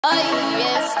Oh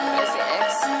yes, Crazy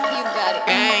X, you got it.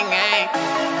 Gang, gang.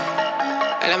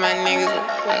 All of my niggas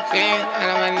fucking, all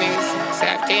of my niggas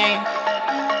sucking.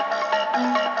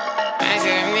 I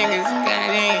said them niggas got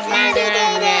it,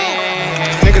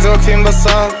 niggas واقفين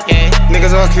بالصاد,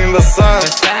 niggas واقفين بالصاد.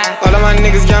 All of my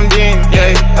niggas جامدين,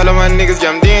 all of my niggas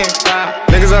جامدين.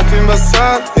 Niggas واقفين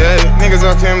بالصاد, niggas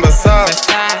واقفين بالصاد.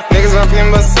 Niggas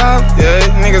واقفين بالصاد,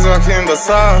 niggas واقفين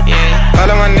بالصاد. All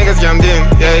of my niggas جامدين,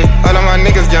 all of my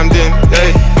niggas جامدين.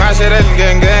 معشر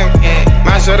الجانج جانج,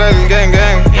 معشر الجانج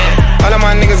جانج. All of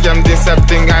my niggas جامدين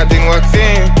ثابتين قاعدين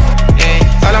واقفين.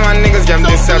 All of my niggas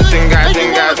جامدين ثابتين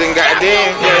قاعدين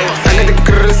قاعدين. أنا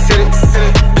ذكر السري,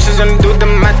 bitches wanna do the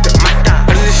matter.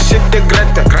 Where's this shit the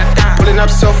grata? Pulling up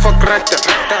so fuck rata.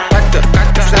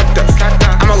 Slata,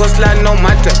 I'ma go slide no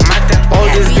matter. All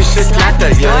these bitches slata,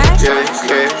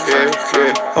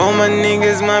 All my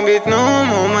niggas my bit noom,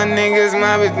 all my niggas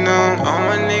my bit noom. All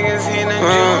my niggas in a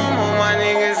jum, all my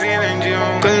niggas in a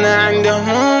jum. كلنا عنده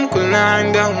هموم, كلنا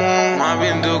عنده هموم. ما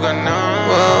بندوق النوم,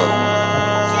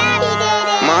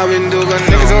 ما بندوق النوم.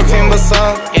 Niggas واقفين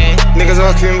بالصاد, niggas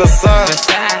واقفين بالصاد.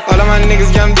 All of my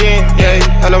niggas جامدين,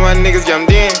 all of my niggas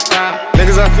جامدين.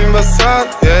 Niggas واقفين بالصاد,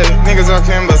 niggas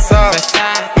واقفين بالصاد.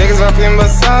 Niggas واقفين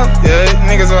بالصاد,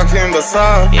 niggas واقفين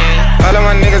بالصاد. All of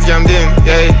my niggas جامدين,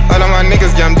 all of my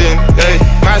niggas جامدين.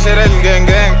 معشر الجانج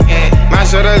جانج,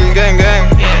 معشر الجانج جانج.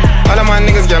 All of my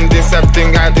niggas جامدين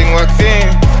ثابتين قاعدين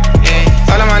واقفين.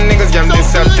 All of my niggas جامدين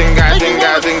ثابتين قاعدين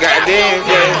قاعدين.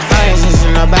 I ain't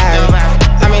chasing nobody,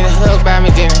 I'm in the hood by me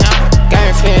dinner. Got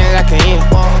me feeling like a hina.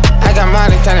 I got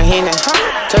money tryna hina.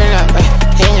 Turn up,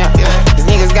 hina. These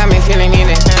niggas got me feeling in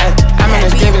it. I'm in the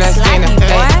strip like Stina.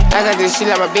 I got this shit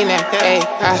like I been there.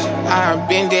 I've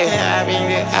been there.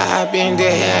 I've been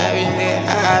there.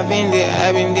 I've been there.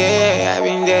 I've been there. I've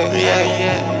been there.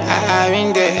 I've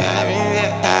been there.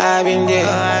 I've been there.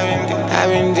 I've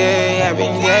been there. I've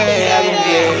been there.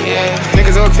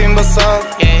 Niggas واقفين بالصاد,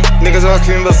 niggas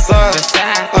واقفين بالصاد.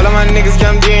 All of my niggas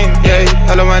جامدين,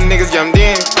 all of my niggas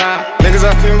جامدين. Niggas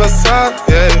واقفين بالصاد,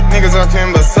 niggas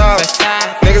واقفين بالصاد.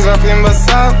 Niggas واقفين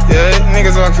بالصاد,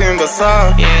 niggas واقفين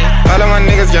بالصاد. All of my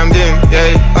niggas جامدين,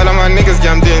 all of my niggas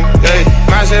جامدين.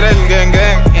 معشر الجانج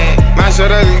جانج,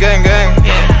 معشر الجانج جانج.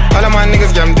 All of my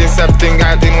niggas جامدين